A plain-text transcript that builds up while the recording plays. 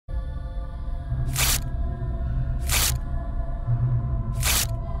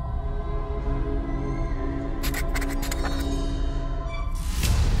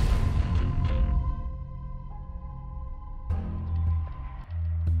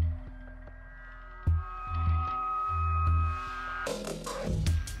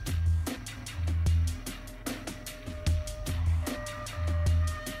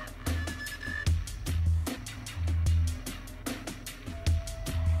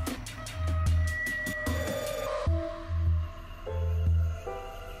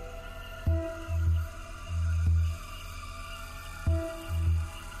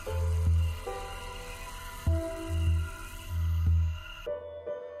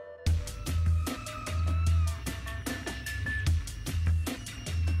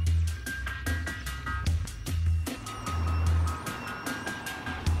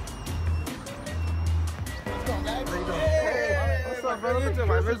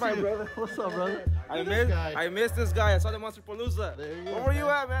What's up, brother? I missed this guy. I saw the Monster Palooza. Where were you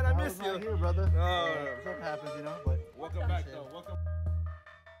at, man? I missed you. Here, brother. Oh, Stuff happens, you know. But welcome back, though. Welcome.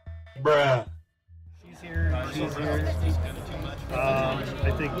 Bruh. She's here. She's here.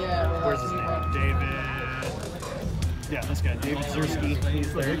 I think. Where's his name? David. Yeah, this guy, David Zerski.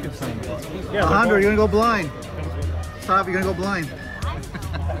 He's there. You can sign this. Yeah, Alejandro, you're gonna go blind. Stop! You're gonna go blind.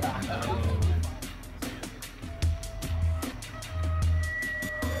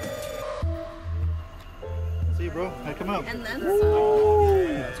 See, bro. Hey, come up. And then Ooh,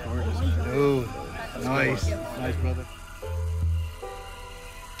 that's gorgeous. Ooh, nice, nice, brother.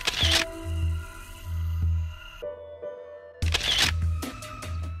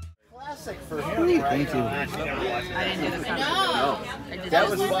 classic for him. Thank you. I didn't do the cover. No. That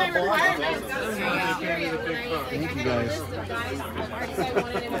was my requirement. Thank you, guys.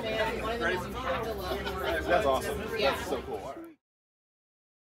 That's awesome. That's so cool.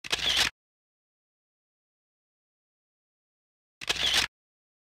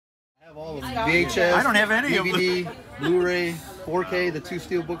 I have all of them. VHS. I don't have any of them. DVD, Blu-ray, 4K, the 2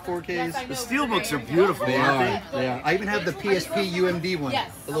 Steelbook 4Ks. The Steelbooks are beautiful, They aren't are. They are. I even have the PSP UMD one,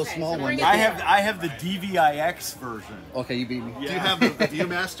 the little small one. they? I have the DVIX version. Okay, you beat me. Do you have the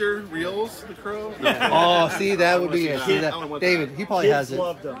Viewmaster reels, the Crow? Yeah. Oh, see, that would be it. See, I that. don't want David, he probably Kids has it.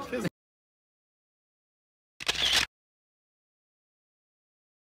 loved them.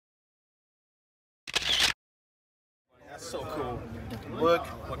 That's so cool.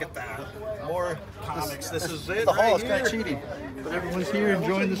 Look at that. More comics. This is it. The hall right is kind of here. cheating, but everyone's here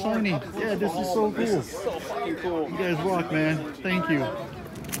enjoying the signing. Yeah, this is so This cool. is so fucking cool. You guys rock, man. Thank you.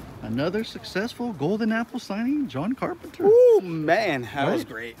 Another successful Golden Apple signing, John Carpenter. Oh man, that was Right?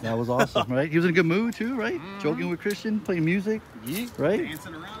 great. That was awesome, right? He was in a good mood too, right? Joking with Christian, playing music, right?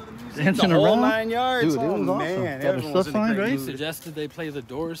 Dancing around the music. Dancing The whole around. 9 yards. Dude, it Oh, was awesome. man, Got their everyone was stuff in a signed, great right? mood. Suggested they play the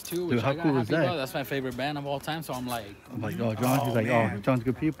Doors too, which Dude, how I got cool is happy that? about. That's my favorite band of all time. So I'm like, I'm like, oh, John. He's like, oh, John's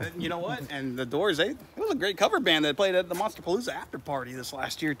good people. You know what? And the Doors, it was a great cover band that played at the Monster Palooza after party this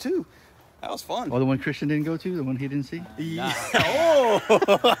last year too. That was fun. Oh, the one Christian didn't go to, the one he didn't see. Yeah.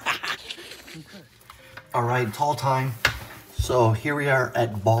 Oh. All right, it's all time. So here we are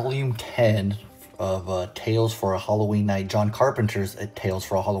at volume 10 of Tales for a Halloween Night. John Carpenter's at Tales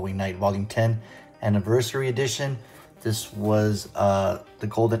for a Halloween Night, volume 10, anniversary edition. This was the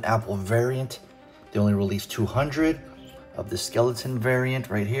Golden Apple variant. They only released 200 of the skeleton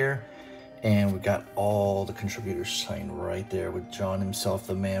variant right here. And we got all the contributors signed right there with John himself,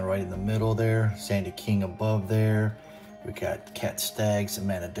 the man, right in the middle there. Sandy King above there. We got Cat Staggs,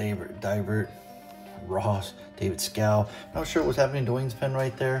 Amanda Divert, Ross, David Scow. Not sure what's happening to Dwayne's pen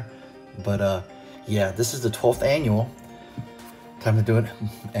right there. But yeah, this is the 12th annual. Time to do it.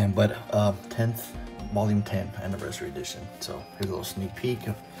 And 10th, volume 10 anniversary edition. So here's a little sneak peek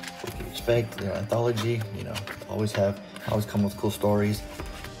of what you can expect. The anthology, you know, always come with cool stories.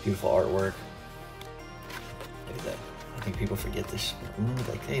 Beautiful artwork. Look at that. I think people forget this.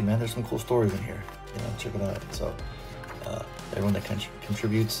 Like, hey man, there's some cool stories in here. You know, check it out. So everyone that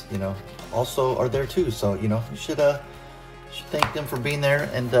contributes, you know, also are there too. So, you know, you should thank them for being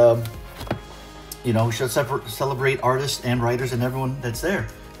there. And you know, we should celebrate artists and writers and everyone that's there,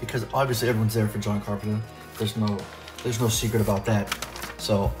 because obviously everyone's there for John Carpenter. There's no secret about that.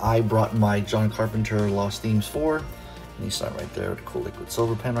 So I brought my John Carpenter Lost Themes 4. And he signed right there with a cool liquid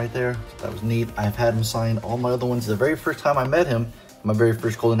silver pen right there. So that was neat. I've had him sign all my other ones. The very first time I met him, my very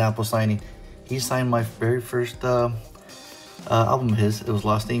first Golden Apple signing, he signed my very first album of his. It was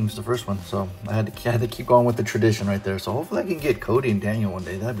Lost Themes, the first one. So I had to keep going with the tradition right there. So hopefully I can get Cody and Daniel one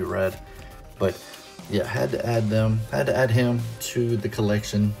day. That'd be rad. But yeah, had to add them. Had to add him to the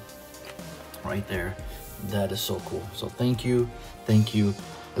collection right there. That is so cool. So thank you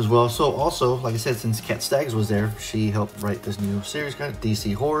as well. So also, like I said, since Cat Staggs was there, she helped write this new series, guys.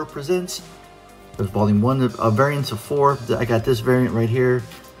 DC Horror Presents. There's volume 1, a variant of 4. I got this variant right here.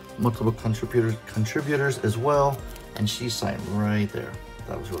 Multiple contributors as well. And she signed right there.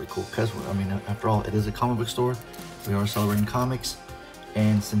 That was really cool. Because, I mean, after all, it is a comic book store. We are celebrating comics.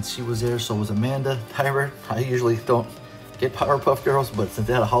 And since she was there, so was Amanda, Tyler. I usually don't get Powerpuff Girls, but since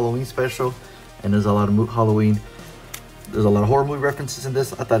they had a Halloween special, and there's a lot of Halloween, there's a lot of horror movie references in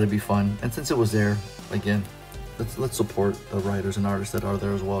this, I thought it'd be fun. And since it was there, again, let's support the writers and artists that are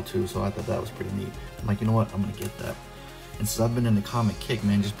there as well too. So I thought that was pretty neat. I'm like, you know what, I'm gonna get that. And since I've been in the comic kick,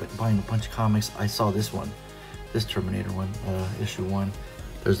 man, just buying a bunch of comics, I saw this one, this Terminator one, issue 1.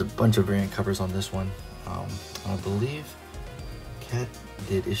 There's a bunch of variant covers on this one. I believe Cat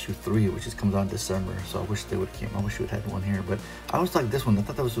did issue 3, which just comes out in December. So I wish they would have came. I wish we would have had one here, but I always like this one. I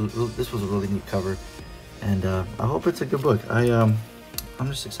thought this was a really neat cover, and I hope it's a good book. I'm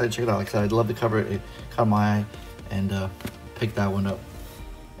just excited to check it out. Like I said, I love the cover. It caught my eye, and picked that one up.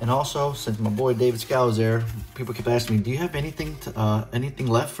 And also, since my boy David Scow is there, people keep asking me, do you have anything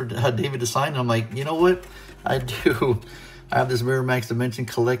left for David to sign? And I'm like, you know what? I do. I have this Miramax Dimension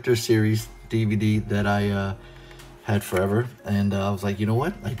Collector Series DVD that I had forever. And I was like, you know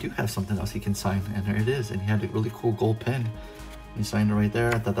what? I do have something else he can sign. And there it is. And he had a really cool gold pen. He signed it right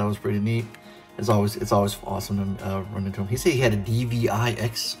there. I thought that was pretty neat. It's always awesome to run into him. He said he had a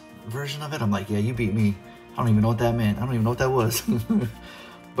DVI-X version of it. I'm like, yeah, you beat me. I don't even know what that meant. I don't even know what that was.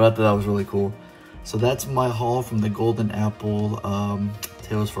 But I thought that was really cool. So that's my haul from the Golden Apple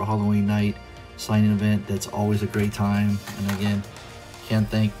Tales for Halloween Night signing event. That's always a great time. And again, can't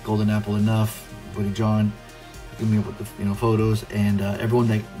thank Golden Apple enough. Buddy John, give me with the photos, and everyone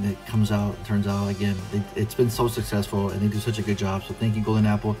that comes out, turns out, again, it's been so successful, and they do such a good job. So thank you, Golden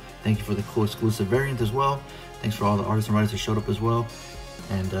Apple. Thank you for the cool exclusive variant as well. Thanks for all the artists and writers that showed up as well.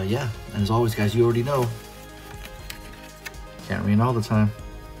 And yeah, and as always, guys, you already know, can't rain all the time.